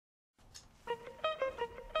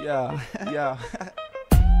Yeah, yeah.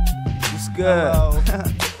 What's good?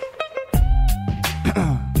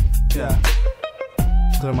 Yeah.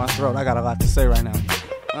 Clear my throat. I got a lot to say right now.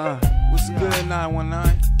 What's good,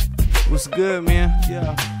 919? What's good, man?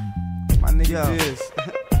 Yeah. My nigga Diz.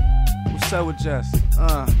 What's up with Jess?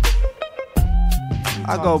 I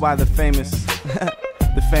go by the famous,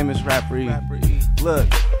 the famous rapper E. Look,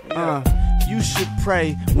 you should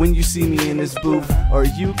pray when you see me in this booth, or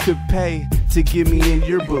you could pay to get me in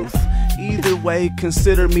your booth. Either way,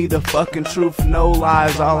 consider me the fucking truth. No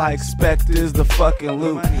lies, all I expect is the fucking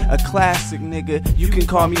loot. A classic nigga, you can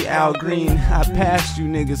call me Al Green. I passed you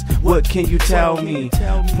niggas, what can you tell me?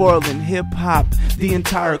 Portland, hip-hop, the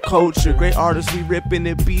entire culture. Great artists, we ripping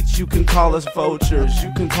it beats, you can call us vultures.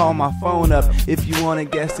 You can call my phone up if you wanna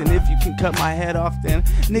guess, and if you can cut my head off, then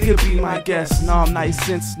nigga be my guest. No, I'm nice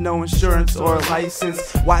since no insurance or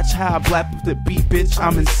license. Watch how I blap with the beat, bitch,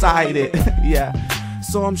 I'm inside it. Yeah.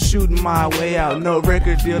 So I'm shooting my way out. No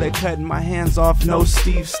record deal, they cutting my hands off. No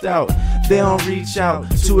Steve Stout. They don't reach out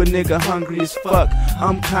to a nigga hungry as fuck.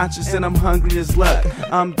 I'm conscious and I'm hungry as luck.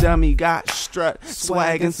 I'm dummy, got strut,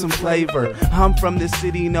 swag and some flavor. I'm from the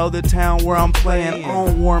city, know the town where I'm playing. I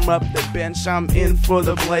don't warm up the bench, I'm in for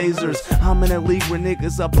the Blazers. I'm in a league where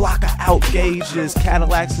niggas a block of out gauges.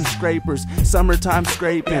 Cadillacs and scrapers, summertime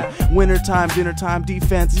scraping. Wintertime, dinnertime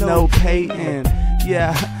defense, no Peyton.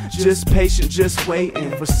 Yeah, just patient, just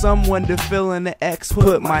waiting for someone to fill in the X,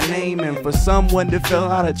 put my name in. For someone to fill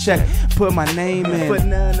out a check, put my name in. But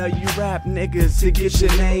none of you rap niggas to get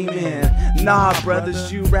your name in. Nah,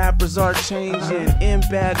 brothers, you rappers are changing in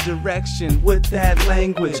bad direction with that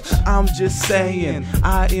language. I'm just saying,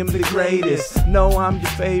 I am the greatest. No, I'm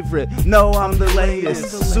your favorite. No, I'm the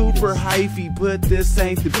latest. Super hyphy, but this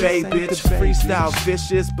ain't the bay, bitch. Freestyle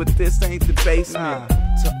vicious, but this ain't the basement.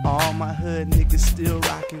 To all my hood niggas still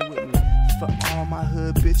rocking with me. For all my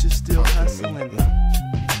hood bitches still hustling.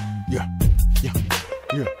 Yeah, yeah,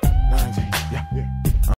 yeah.